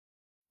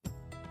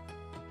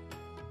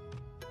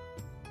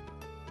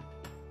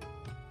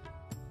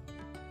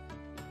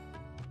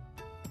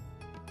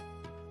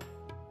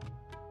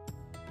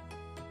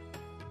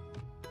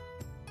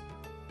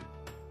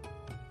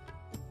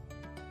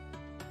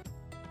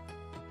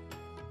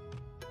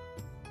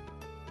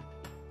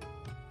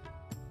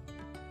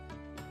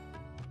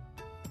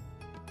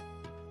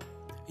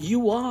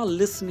You are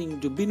listening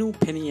to Binu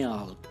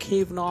Peniel,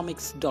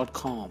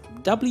 Cavenomics.com,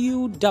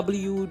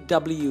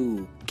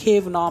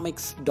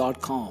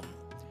 www.cavenomics.com,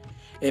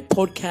 a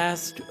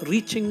podcast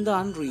reaching the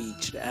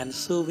unreached and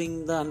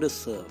serving the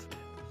underserved.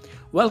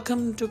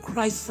 Welcome to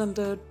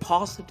Christ-centered,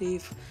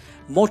 positive,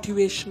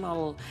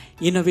 motivational,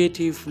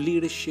 innovative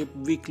leadership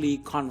weekly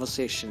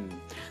conversation.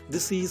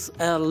 This is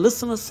a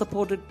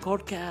listener-supported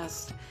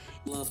podcast.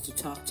 I'd love to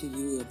talk to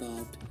you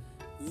about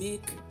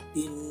Make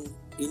in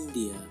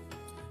India.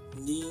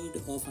 Need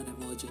of an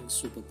emerging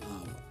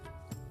superpower.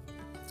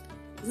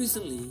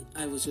 Recently,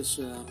 I was just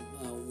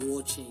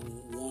watching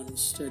one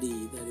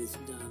study that is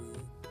done,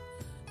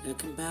 a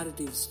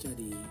comparative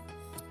study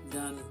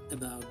done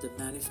about the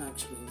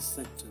manufacturing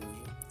sector,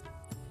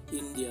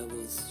 India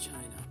versus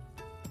China.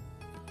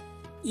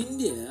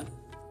 Indian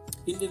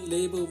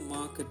labor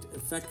market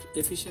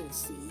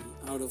efficiency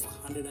out of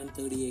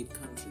 138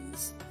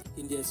 countries,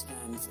 India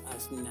stands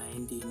as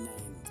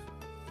 99th.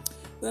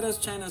 Whereas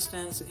China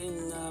stands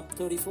in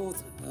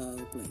 34th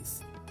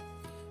place.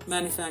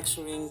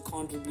 Manufacturing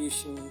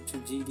contribution to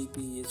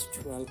GDP is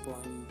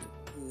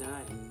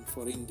 12.9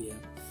 for India,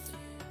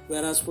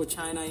 whereas for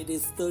China it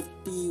is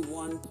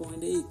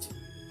 31.8.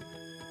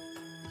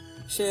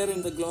 Share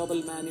in the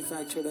global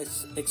manufactured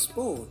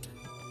export,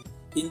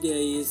 India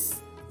is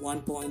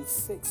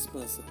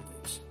 1.6%.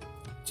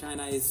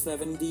 China is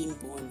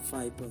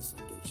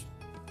 17.5%.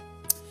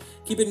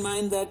 Keep in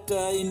mind that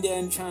India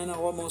and China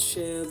almost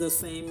share the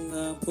same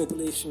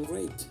population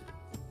rate.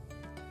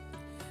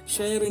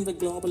 Share in the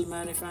global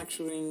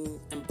manufacturing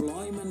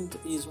employment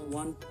is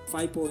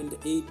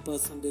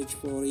 5.8%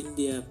 for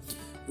India,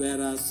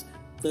 whereas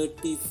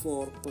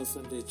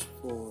 34%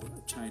 for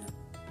China.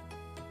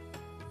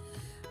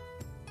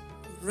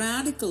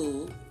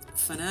 Radical,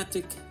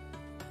 fanatic,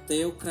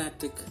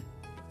 theocratic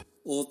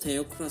or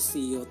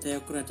theocracy or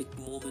theocratic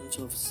movement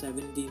of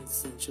 17th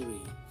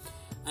century,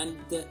 and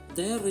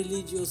their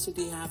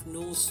religiosity have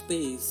no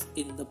space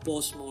in the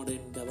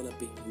postmodern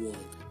developing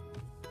world.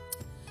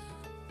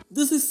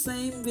 This is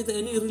same with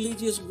any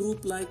religious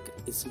group like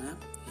Islam,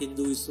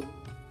 Hinduism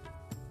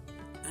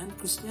and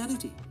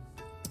Christianity.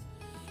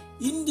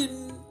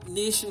 Indian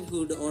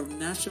nationhood or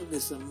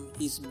nationalism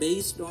is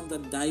based on the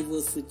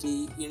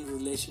diversity in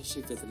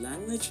relationship with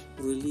language,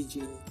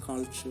 religion,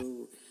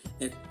 culture,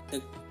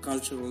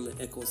 cultural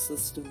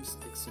ecosystems,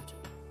 etc.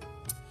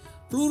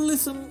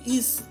 Pluralism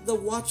is the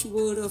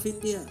watchword of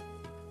India.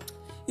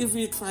 If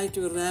we try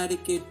to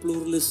eradicate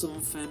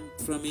pluralism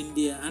from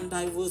India and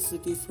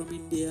diversity from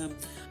India,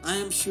 I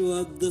am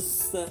sure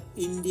this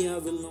India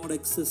will not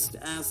exist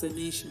as a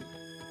nation.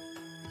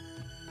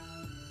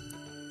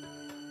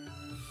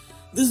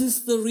 This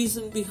is the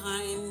reason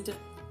behind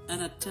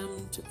an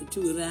attempt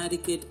to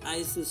eradicate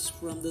ISIS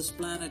from this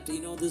planet.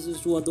 This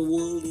is what the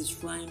world is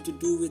trying to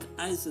do with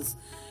ISIS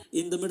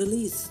in the Middle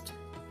East.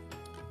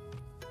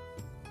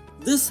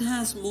 This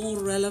has more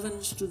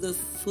relevance to the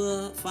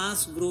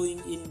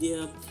fast-growing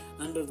India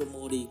under the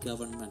Modi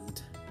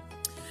government.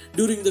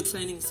 During the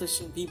training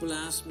session, people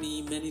asked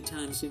me many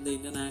times in the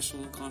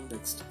international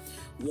context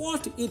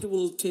what it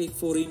will take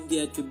for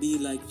India to be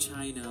like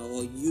China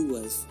or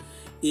US,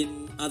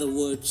 in other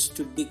words,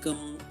 to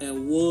become a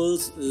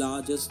world's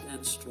largest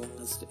and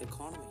strongest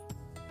economy.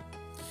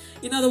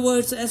 In other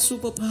words, a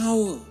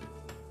superpower.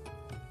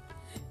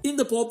 In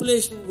the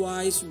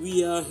population-wise,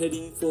 we are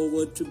heading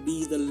forward to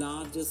be the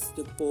largest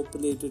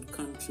populated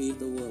country in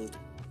the world.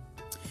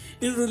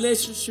 In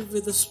relationship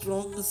with the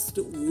strongest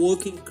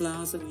working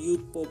class and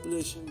youth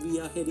population, we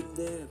are heading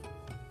there.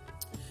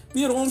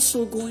 We are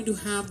also going to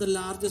have the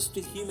largest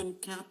human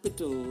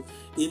capital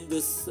in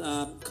this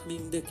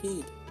coming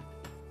decade.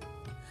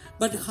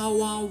 But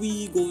how are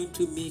we going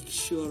to make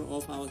sure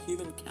of our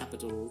human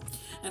capital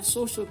and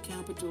social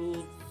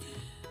capital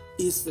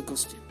is the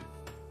question.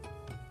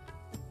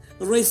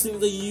 Raising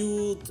the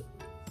youth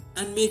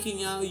and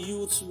making our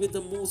youths with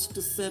the most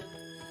set,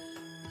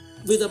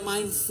 with a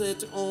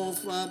mindset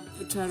of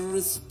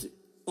terrorist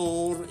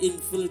or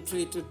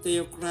infiltrated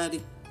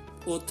theocratic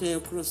or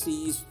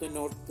theocracy is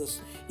not the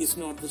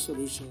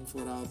solution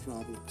for our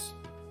problems.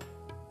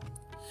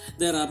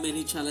 There are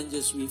many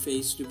challenges we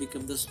face to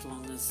become the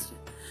strongest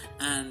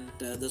and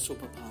the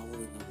superpower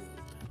in the world.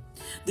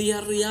 The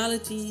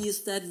reality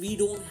is that we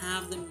don't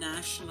have the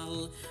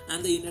national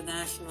and the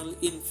international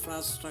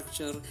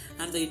infrastructure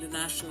and the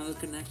international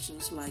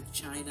connections like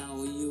China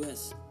or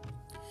US.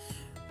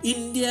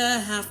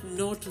 India have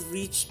not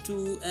reached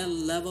to a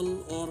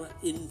level or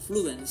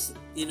influence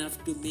enough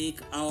to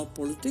make our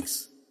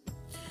politics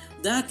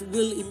that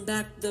will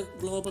impact the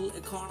global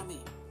economy.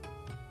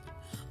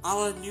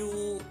 Our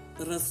new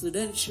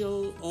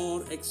residential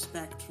or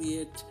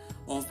expatriate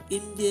of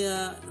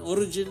India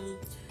origin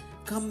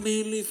come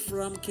mainly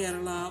from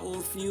Kerala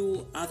or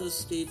few other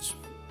states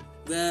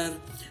where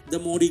the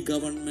Modi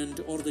government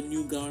or the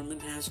new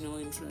government has no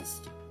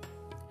interest.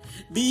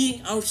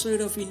 Being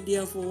outside of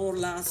India for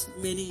last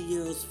many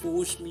years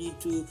forced me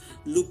to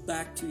look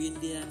back to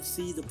India and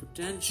see the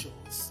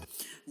potentials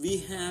we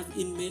have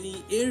in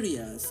many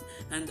areas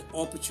and the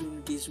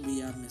opportunities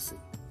we are missing.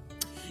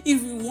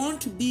 If we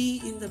want to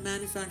be in the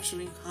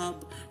manufacturing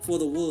hub for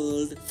the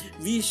world,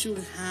 we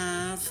should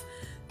have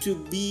to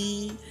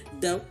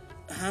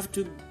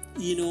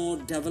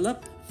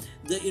develop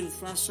the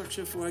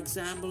infrastructure. For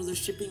example, the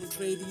shipping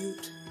trade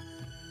route.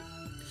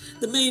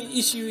 The main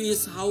issue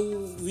is how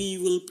we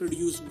will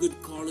produce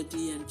good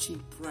quality and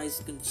cheap price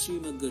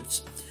consumer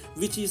goods,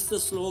 which is the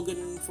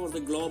slogan for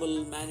the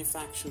global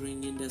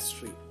manufacturing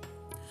industry.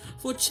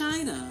 For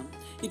China,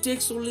 it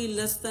takes only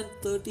less than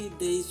 30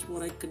 days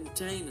for a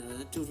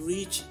container to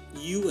reach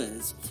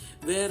US,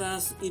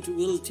 whereas it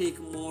will take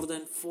more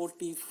than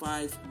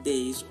 45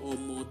 days or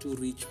more to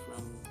reach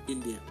from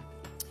India.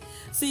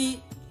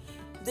 See,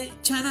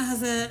 China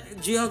has a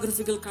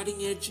geographical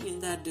cutting edge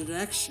in that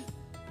direction.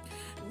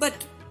 But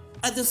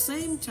at the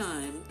same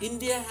time,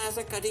 India has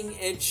a cutting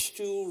edge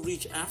to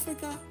reach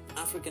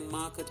African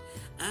market,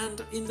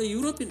 and in the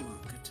European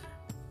market.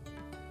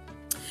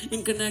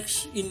 In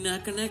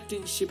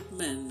connecting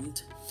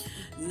shipment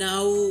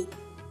now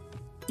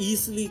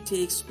easily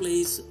takes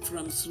place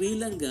from Sri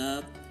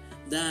Lanka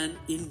than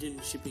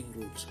Indian shipping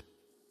routes.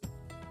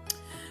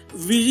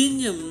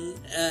 Vizhinjam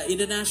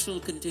International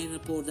Container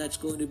Port, that's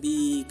going to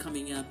be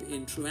coming up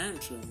in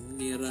Trivandrum,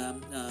 near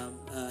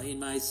in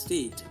my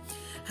state,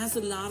 has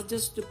the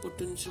largest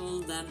potential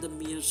than the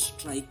mere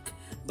strike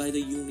by the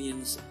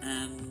unions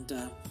and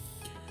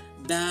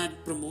bad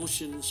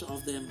promotions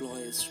of the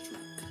employers' strike.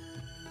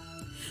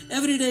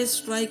 Everyday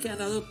strike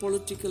and other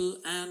political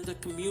and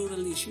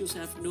communal issues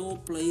have no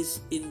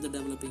place in the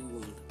developing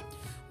world.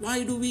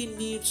 Why do we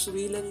need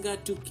Sri Lanka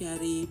to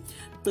carry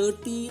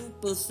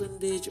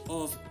 13%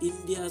 of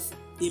India's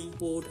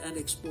import and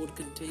export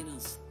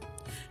containers?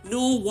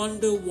 No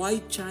wonder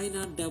why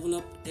China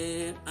developed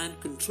and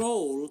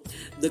controlled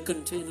the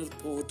container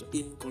port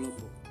in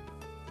Colombo.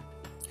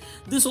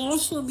 This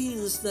also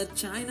means that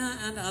China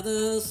and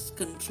others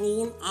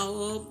control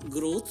our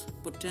growth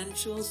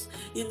potentials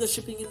in the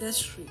shipping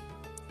industry.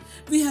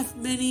 We have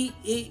many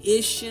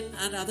Asian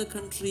and other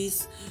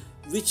countries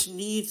which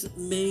needs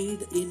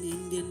made in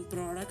Indian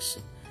products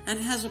and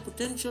has a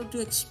potential to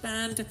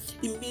expand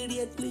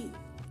immediately.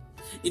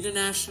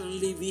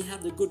 Internationally, we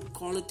have the good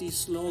quality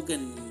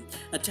slogan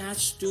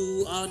attached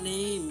to our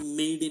name,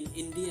 Made in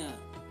India.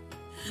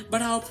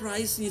 But our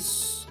price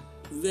is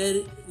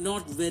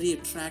not very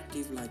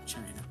attractive like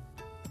China.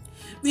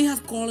 We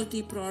have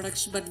quality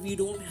products, but we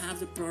don't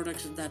have the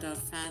products that are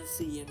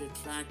fancy and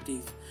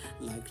attractive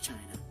like China.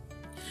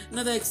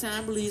 Another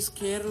example is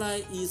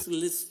Kerala is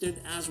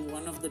listed as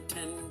one of the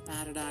 10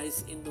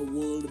 paradises in the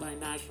world by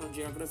National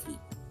Geography.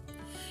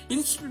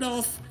 Instead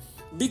of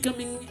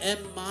becoming a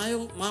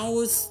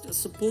Maoist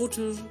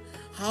supporter,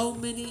 how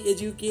many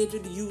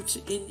educated youths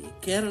in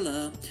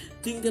Kerala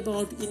think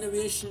about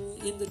innovation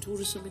in the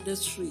tourism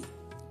industry?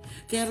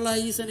 Kerala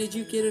is an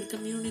educated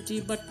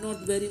community but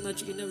not very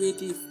much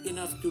innovative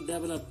enough to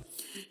develop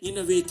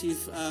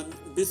innovative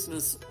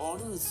business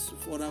owners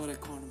for our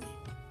economy.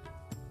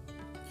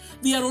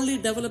 We are only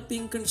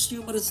developing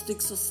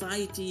consumeristic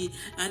society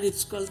and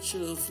its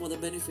culture for the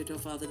benefit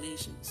of other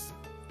nations.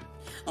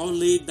 Our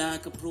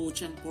laid-back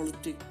approach and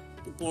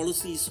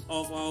policies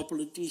of our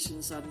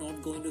politicians are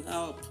not going to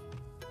help.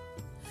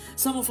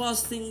 Some of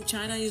us think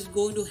China is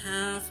going to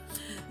have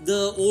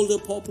the older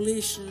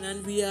population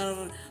and we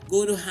are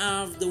going to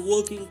have the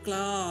working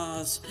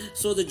class,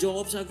 so the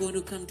jobs are going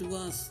to come to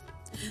us.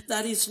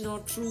 That is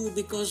not true,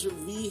 because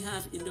we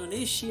have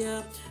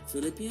Indonesia,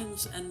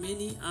 Philippines and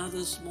many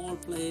other small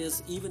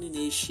players even in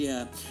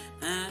Asia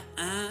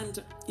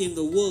and in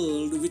the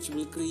world, which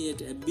will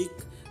create a big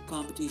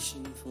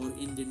competition for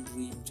Indian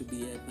dream to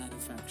be a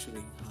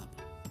manufacturing hub.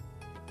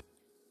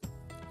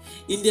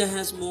 India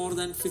has more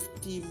than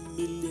 50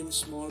 million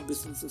small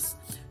businesses,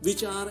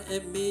 which are a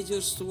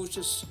major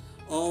source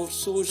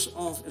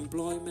of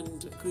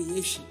employment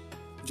creation,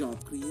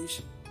 job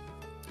creation.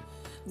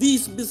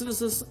 These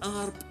businesses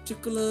are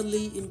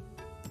particularly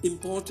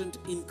important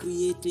in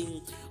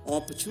creating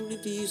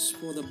opportunities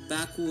for the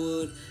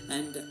backward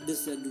and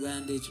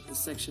disadvantaged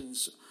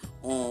sections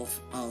of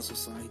our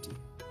society.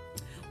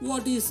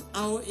 What is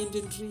our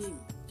Indian dream?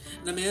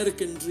 An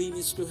American dream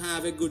is to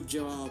have a good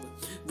job,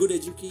 good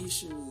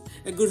education,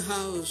 a good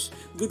house,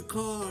 good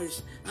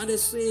cars, and a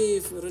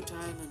safe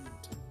retirement.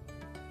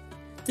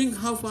 Think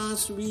how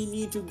fast we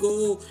need to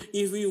go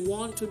if we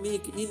want to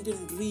make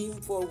Indian dream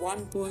for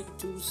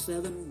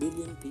 1.27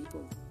 billion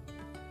people.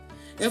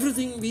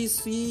 Everything we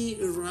see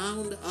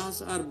around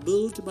us are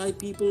built by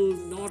people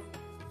not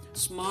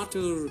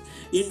smarter,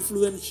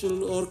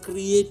 influential, or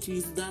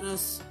creative than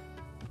us.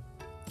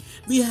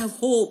 We have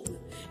hope,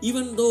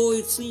 even though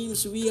it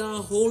seems we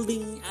are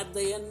holding at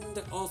the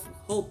end of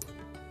hope,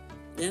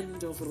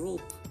 end of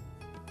rope.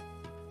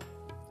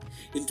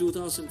 In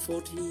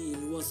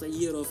 2014 was a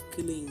year of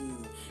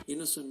killing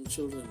innocent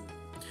children.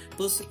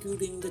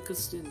 persecuting the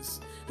Christians,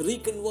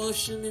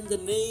 reconversion in the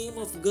name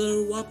of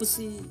Ghar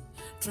Wapasi,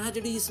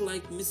 tragedies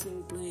like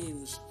missing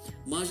planes,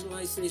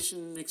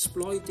 marginalization,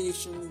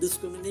 exploitation,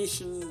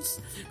 discriminations,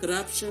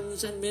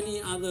 corruptions, and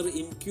many other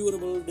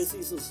incurable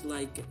diseases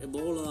like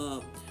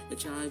Ebola,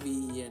 HIV,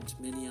 and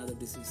many other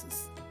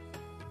diseases.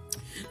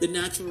 The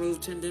natural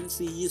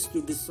tendency is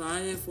to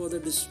desire for the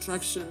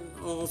destruction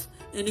of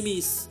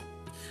enemies.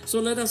 So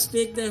let us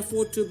take the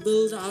effort to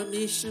build our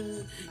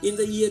nation in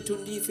the year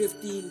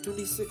 2015,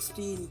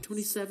 2016,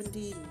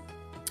 2017.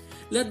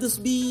 Let this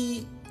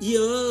be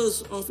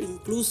years of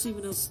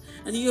inclusiveness,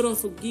 a year of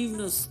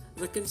forgiveness,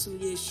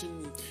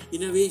 reconciliation,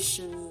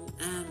 innovation,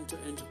 and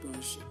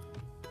entrepreneurship.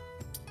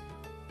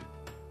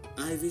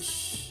 I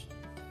wish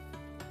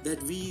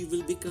that we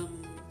will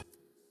become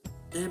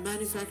a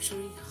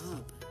manufacturing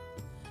hub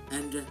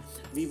and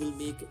we will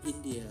make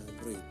India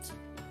great.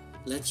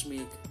 Let's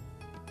make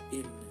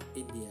in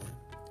India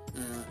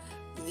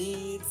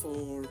need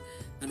for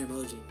an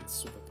emerging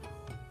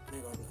superpower. May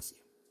God bless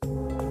you.